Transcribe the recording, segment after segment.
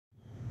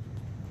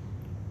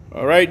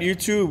All right,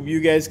 YouTube,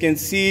 you guys can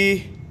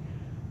see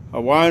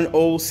one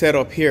old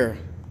setup here.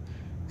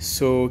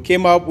 So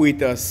came up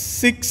with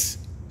 6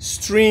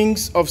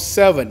 strings of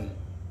 7.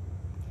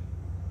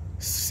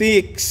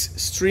 6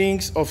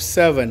 strings of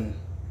 7.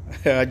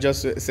 I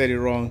just said it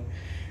wrong.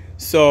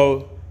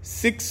 So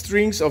 6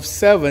 strings of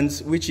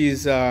 7s, which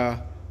is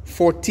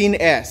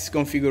 14S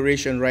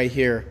configuration right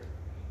here.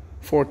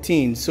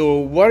 14. So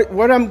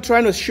what I'm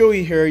trying to show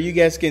you here, you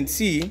guys can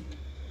see,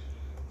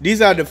 these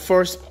are the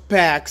first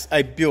packs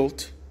I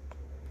built.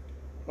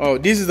 Oh,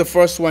 this is the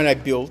first one I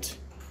built.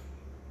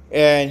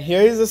 And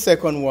here is the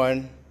second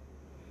one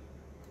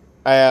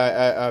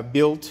I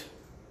built.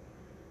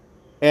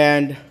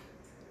 And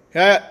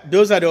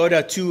those are the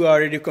other 2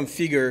 already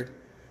configured.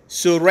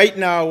 So right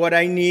now what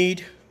I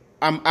need,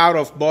 I'm out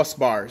of bus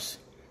bars.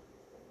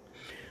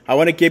 I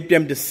want to keep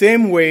them the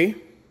same way.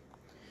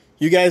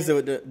 You guys,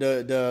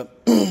 the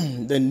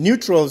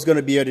neutral is going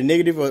to be the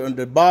negative on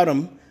the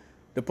bottom,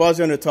 the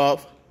positive on the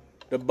top,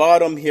 the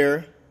bottom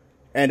here,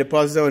 and the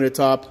positive on the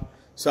top.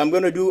 So I'm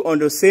going to do on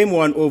the same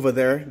one over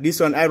there. This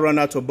one I run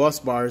out of bus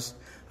bars.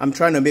 I'm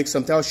trying to make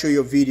something. I'll show you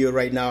a video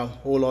right now.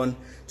 Hold on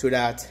to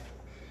that.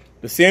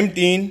 The same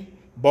thing,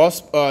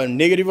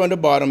 negative on the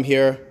bottom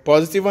here,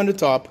 positive on the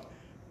top,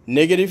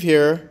 negative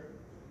here,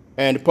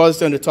 and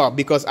positive on the top,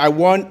 because I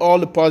want all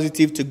the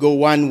positive to go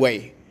one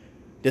way,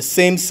 the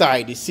same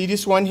side. You see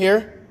this one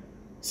here?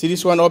 See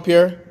this one up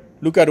here?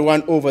 Look at the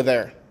one over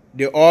there.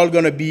 They're all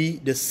going to be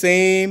the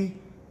same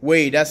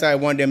way. That's how I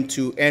want them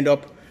to end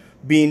up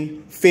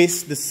being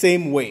faced the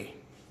same way.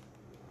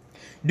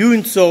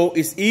 Doing so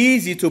is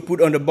easy to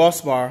put on the bus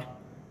bar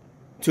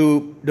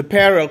to the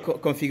parallel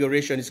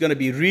configuration. It's going to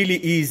be really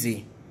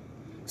easy.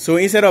 So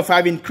instead of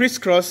having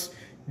crisscross,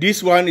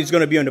 this one is going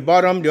to be on the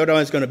bottom, the other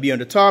one is going to be on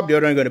the top, the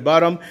other one is going to be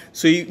on the bottom.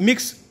 So you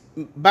mix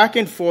back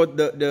and forth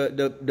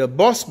the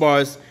bus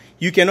bars.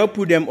 You cannot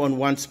put them on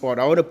one spot.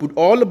 I want to put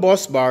all the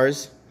bus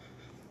bars.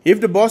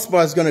 If the bus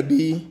bar is going to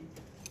be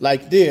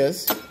like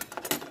this,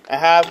 I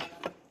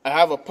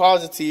have a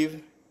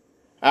positive.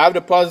 I have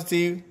the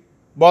positive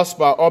bus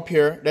bar up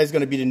here. That's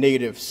going to be the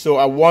negative. So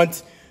I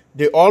want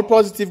the all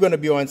positive going to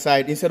be on one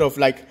side instead of,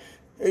 like,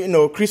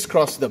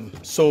 crisscross them.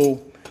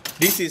 So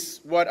this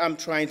is what I'm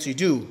trying to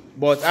do.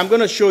 But I'm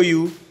going to show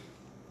you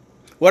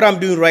what I'm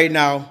doing right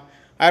now.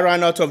 I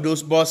ran out of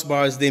those bus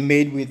bars they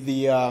made with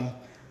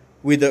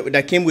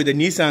that came with the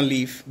Nissan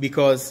Leaf,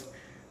 because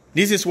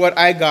this is what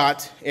I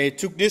got. I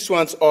took these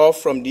ones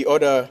off from the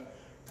other.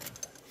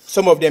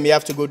 Some of them you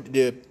have to go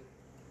the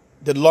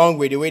long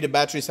way, the way the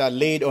batteries are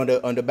laid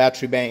on the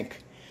battery bank.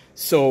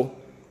 So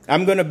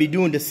I'm going to be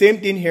doing the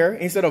same thing here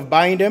instead of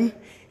buying them.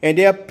 And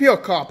they are pure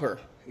copper.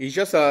 It's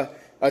just a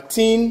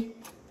thin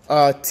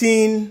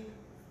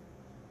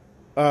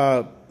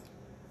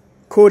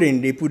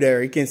coating they put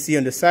there. You can see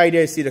on the side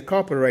there, you see the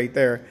copper right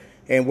there.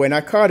 And when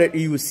I cut it,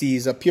 you will see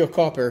it's a pure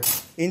copper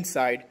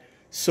inside.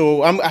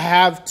 So I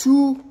have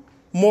 2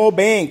 more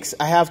banks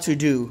I have to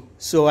do.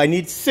 So I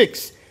need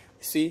 6.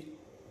 See?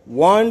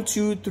 1,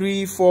 2,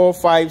 3, 4,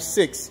 5,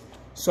 6.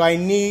 So I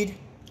need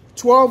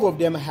 12 of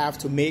them I have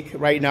to make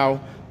right now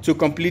to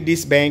complete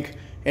this bank.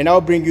 And I'll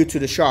bring you to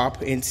the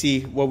shop and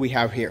see what we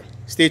have here.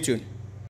 Stay tuned.